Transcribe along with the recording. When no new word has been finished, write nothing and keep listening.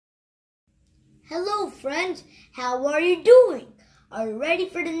Hello friends, how are you doing? Are you ready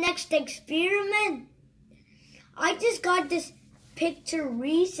for the next experiment? I just got this picture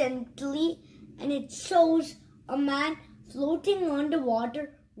recently and it shows a man floating on the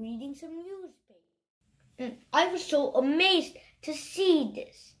water reading some newspaper. I was so amazed to see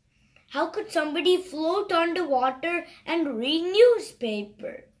this. How could somebody float on the water and read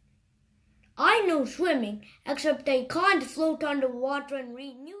newspaper? I know swimming, except I can't float on the water and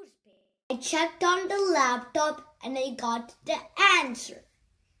read newspaper. I checked on the laptop and I got the answer.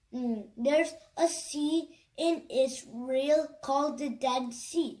 There's a sea in Israel called the Dead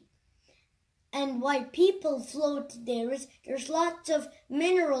Sea. And why people float there is there's lots of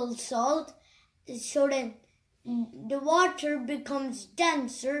mineral salt, so that the water becomes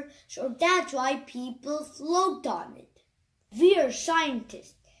denser, so that's why people float on it. We are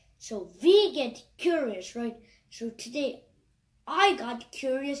scientists, so we get curious, right? So today I got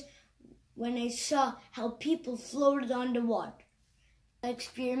curious when I saw how people floated on the water. I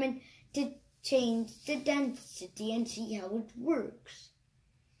experiment to change the density and see how it works.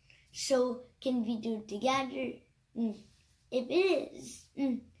 So can we do it together? If it is,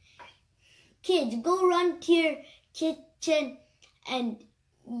 kids, go run to your kitchen, and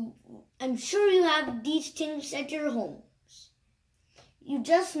I'm sure you have these things at your homes. You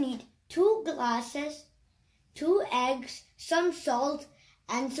just need 2 glasses, 2 eggs, some salt,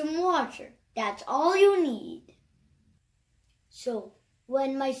 and some water. That's all you need. So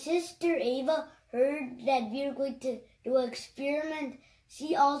when my sister Ava heard that we were going to do an experiment,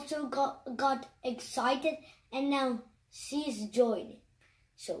 she also got excited, and now she's joining.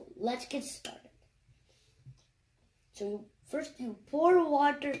 So let's get started. So first you pour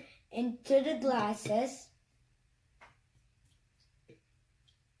water into the glasses.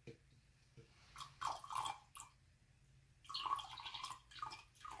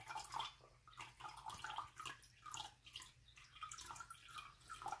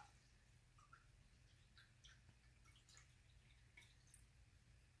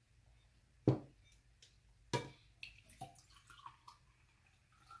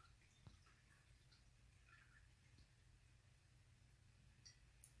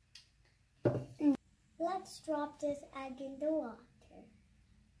 Let's drop this egg in the water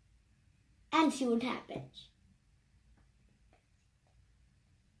and see what happens.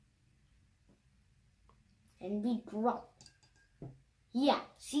 And we drop. Yeah,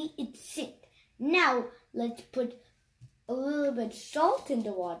 see, it sank. Now let's put a little bit salt in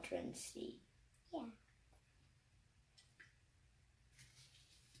the water and see. Yeah.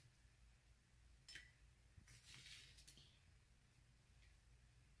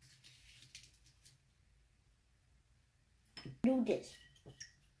 Do this.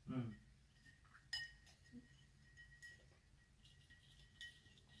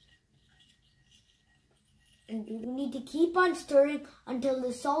 And you need to keep on stirring until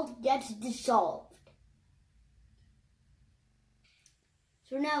the salt gets dissolved.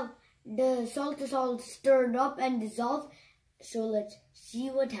 So now the salt is all stirred up and dissolved. So let's see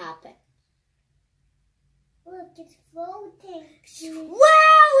what happens. Look, it's floating.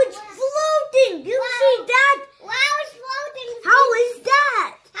 Wow, it's floating! Do you see that? Wow, it's floating. How is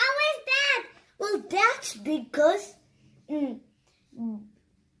that? How is that? Well, that's because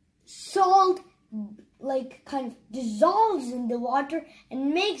salt kind of dissolves in the water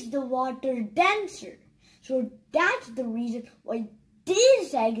and makes the water denser. So that's the reason why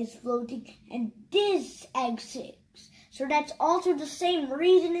this egg is floating and this egg sinks. So that's also the same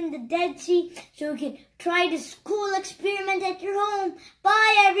reason in the Dead Sea. So you can try this cool experiment at your home.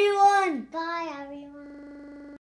 Bye everyone. Bye everyone.